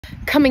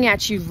coming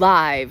at you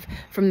live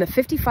from the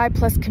 55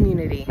 plus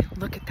community.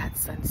 Look at that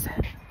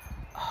sunset.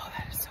 Oh,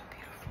 that is so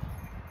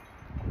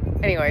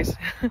beautiful. Anyways,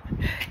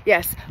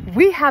 yes,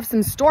 we have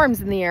some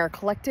storms in the air,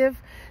 collective.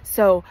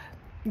 So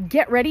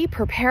get ready,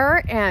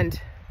 prepare,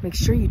 and make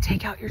sure you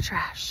take out your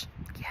trash.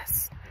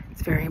 Yes,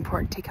 it's very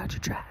important. Take out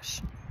your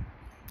trash.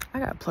 I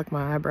gotta pluck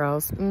my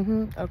eyebrows.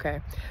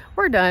 Okay,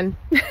 we're done.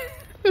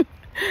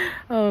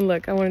 Oh,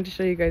 look, I wanted to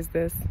show you guys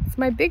this. It's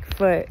my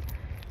Bigfoot.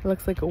 It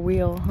looks like a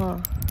wheel, huh?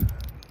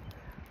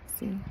 Let's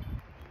see.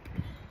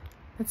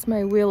 That's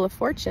my Wheel of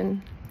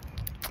Fortune.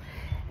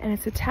 And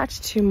it's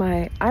attached to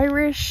my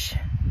Irish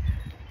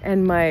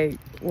and my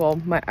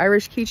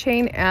Irish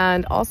keychain,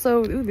 and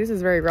also, ooh, this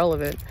is very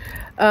relevant.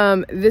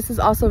 This is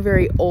also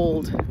very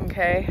old,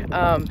 okay?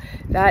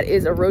 That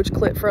is a roach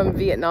clip from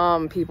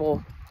Vietnam,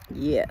 people.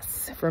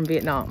 Yes, from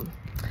Vietnam.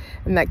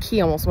 And that key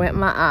almost went in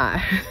my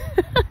eye.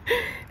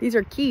 These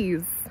are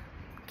keys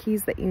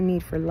that you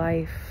need for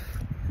life.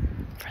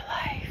 For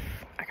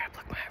life. I gotta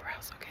pluck my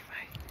eyebrows. Okay,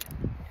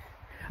 bye.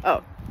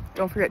 Oh,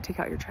 don't forget to take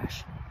out your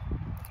trash.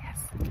 Yes.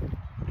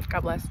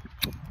 God bless.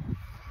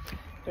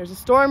 There's a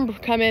storm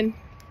coming.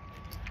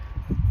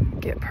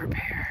 Get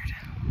prepared.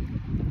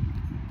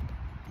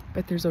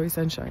 But there's always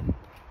sunshine.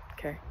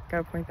 Okay,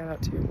 gotta point that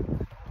out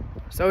too.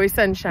 There's always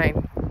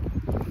sunshine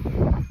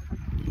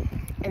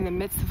in the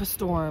midst of a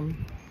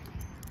storm.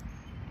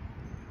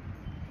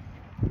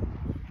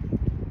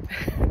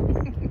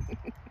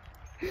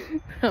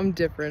 I'm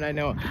different. I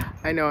know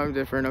I'm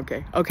different.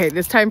 Okay,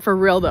 this time for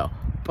real though.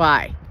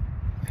 Bye.